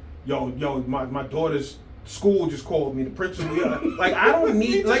 fam, yo, my daughter's school just called me, the principal. Like, I don't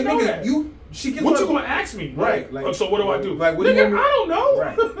need, like, nigga, she gets what you gonna ask me? Right. Like, so what do I do? Like, what nigga, do you I don't know.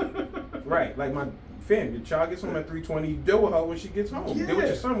 Right. Right. Like, my fam, your child gets home at 3:20. You deal with her when she gets home. Yeah. Deal with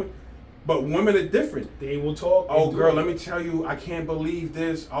your son. But women are different. They will talk. Oh, girl, let me tell you, I can't believe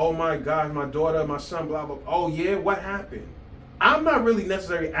this. Oh my God, my daughter, my son, blah blah. Oh yeah, what happened? I'm not really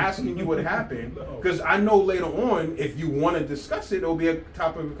necessarily asking you what happened because I know later on, if you want to discuss it, it'll be a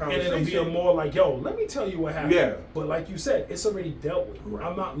topic of conversation. And it'll be more like, yo, let me tell you what happened. Yeah. But like you said, it's already dealt with. Right.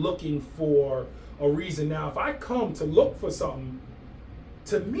 I'm not looking for a reason. Now, if I come to look for something,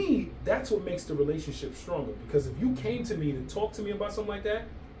 to me, that's what makes the relationship stronger. Because if you came to me to talk to me about something like that,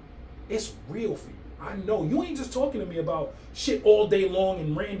 it's real for you. I know. You ain't just talking to me about shit all day long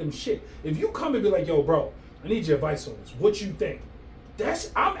and random shit. If you come and be like, yo, bro, I need your advice on this. What you think?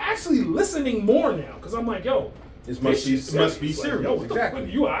 I'm actually listening more now because I'm like, yo, this must be serious. Like, yo, what exactly. the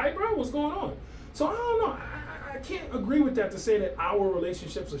fuck? You all right, bro? What's going on? So I don't know. I can't agree with that to say that our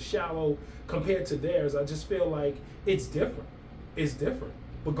relationships are shallow compared to theirs. I just feel like it's different. It's different.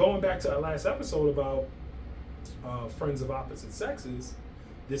 But going back to our last episode about friends of opposite sexes,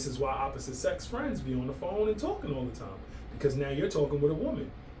 this is why opposite sex friends be on the phone and talking all the time, because now you're talking with a woman,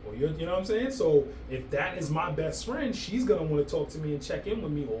 or you know what I'm saying? So if that is my best friend, she's gonna want to talk to me and check in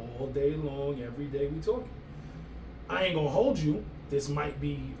with me all day long, every day we talking. I ain't gonna hold you. This might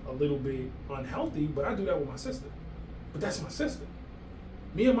be a little bit unhealthy, but I do that with my sister. But that's my sister.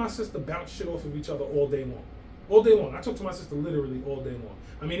 Me and my sister bounce shit off of each other all day long. All day long. I talk to my sister literally all day long.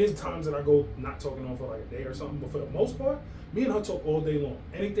 I mean, there's times that I go not talking to her for like a day or something, but for the most part, me and her talk all day long.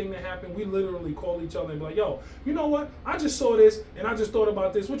 Anything that happened, we literally call each other and be like, yo, you know what? I just saw this and I just thought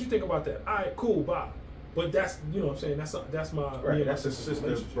about this. What you think about that? All right, cool, bye. But that's, you know what I'm saying? That's my... Right, that's a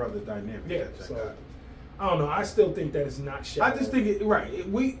sister-brother dynamic. Yeah, so... I don't know. I still think that it's not shallow. I just think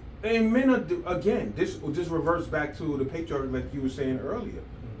and men are, again, this reverts back to the patriarchy like you were saying earlier.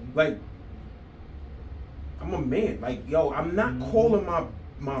 Mm-hmm. Like, I'm a man. Like, yo, I'm not calling my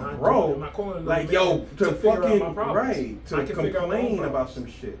bro. I'm not calling like, yo, to fucking right to complain about some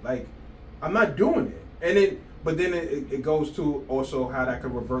shit. Like, I'm not doing it. And it goes to also how that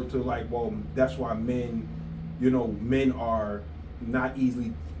could revert to like, well, that's why men are not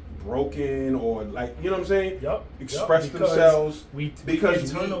easily broken or like, you know what I'm saying? Yep. Express themselves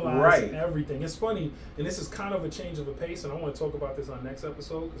because we internalize everything. It's funny, and this is kind of a change of a pace, and I want to talk about this on next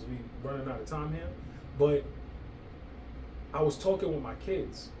episode because we're running out of time here. But I was talking with my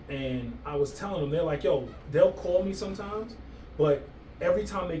kids, and I was telling them, they're like, yo, they'll call me sometimes, but every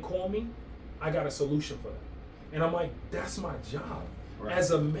time they call me, I got a solution for them. And I'm like, that's my job. Right. As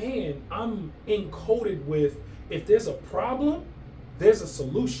a man, I'm encoded with, if there's a problem, there's a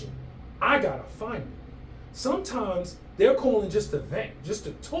solution. I gotta find it. Sometimes they're calling just to vent, just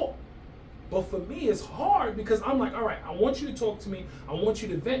to talk. But for me, it's hard because I'm like, all right, I want you to talk to me. I want you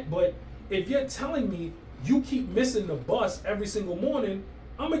to vent. But if you're telling me you keep missing the bus every single morning,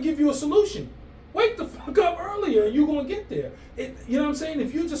 I'm gonna give you a solution. Wake the fuck up earlier and you're gonna get there. You know what I'm saying?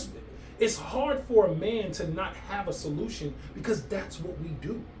 It's hard for a man to not have a solution because that's what we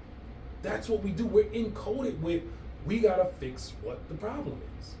do. That's what we do. We're encoded with, we gotta fix what the problem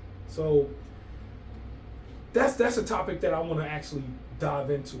is. So that's a topic that I want to actually dive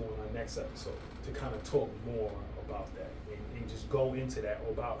into on our next episode to kind of talk more about that and just go into that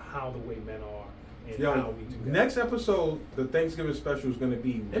about how the way men are and how we do that. Next episode, the Thanksgiving special is going to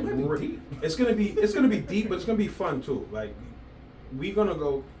be. It might be deep. It's going to be deep, but it's going to be fun too. Like we're gonna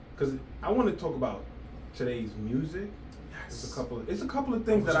go because I want to talk about today's music. It's a couple of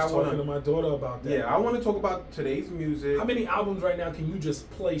things that I want talking to my daughter about that. Yeah, I want to talk about today's music. How many albums right now can you just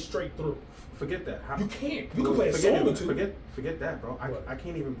play straight through? Forget that. You can't. You can play a song or two. Forget that, bro. I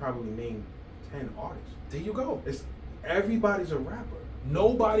can't even probably name 10 artists. There you go. Everybody's a rapper.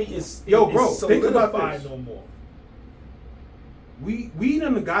 Nobody is. Bro, think about this. No more. We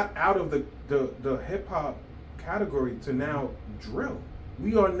done got out of the hip hop category to now drill.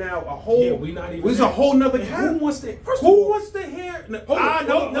 We are now a whole. Yeah, we not even. It's a whole nother category. Who wants to? Who wants to hear? No.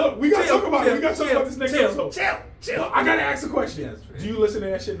 We gotta talk about it. We gotta talk about this next episode. Chill. I gotta ask a question. Yes, do you listen to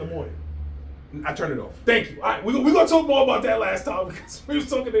that shit in the morning? I turn it off. Thank you. All right, we're gonna talk more about that last time because we was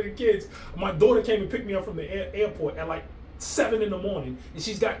talking to the kids. My daughter came and picked me up from the airport at like 7 in the morning, and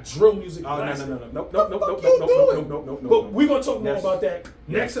she's got drill music. Oh no. But we're gonna talk more about that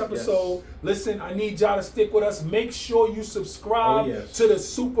next episode. Yes. Listen, I need y'all to stick with us. Make sure you subscribe to the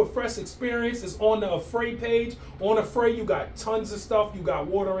Supa Fresh Experience. It's on the Afraid page. On Afraid, you got tons of stuff. You got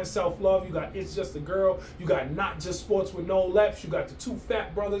Water and Self-Love. You got It's Just a Girl. You got Not Just Sports with No Leps. You got the Two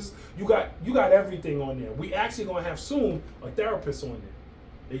Fat Brothers. You got everything on there. We actually gonna have soon a therapist on there.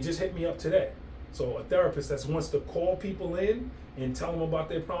 They just hit me up today. So a therapist that wants to call people in and tell them about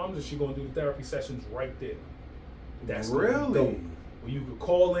their problems, and she's going to do the therapy sessions right there. That's really where you could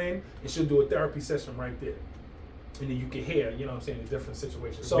call in and she'll do a therapy session right there. And then you can hear, you know what I'm saying, the different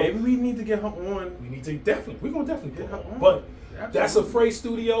situations. So maybe we need to get her on. We're going to definitely get her on. But that's Afraid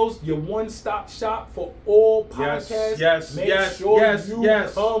Studios, your one-stop shop for all podcasts. Make sure you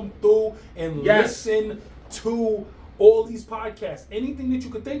come through and listen to all these podcasts. Anything that you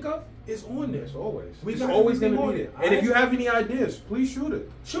could think of is on there. It's always. It's always going to be there. And if you have any ideas, please shoot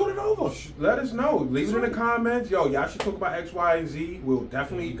it. Shoot it over. Let us know. Leave it in the comments. Yo, y'all should talk about X, Y, and Z. We'll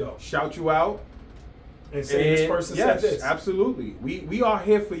definitely shout you out. And say this person said this. Absolutely. We are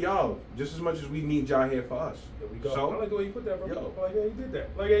here for y'all just as much as we need y'all here for us. There we go. So, I like the way you put that, bro. I like how you did that.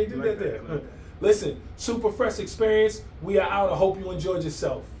 I like how you did that there. Listen, Supa Fresh Experience. We are out. I hope you enjoyed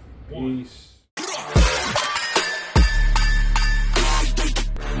yourself. Peace.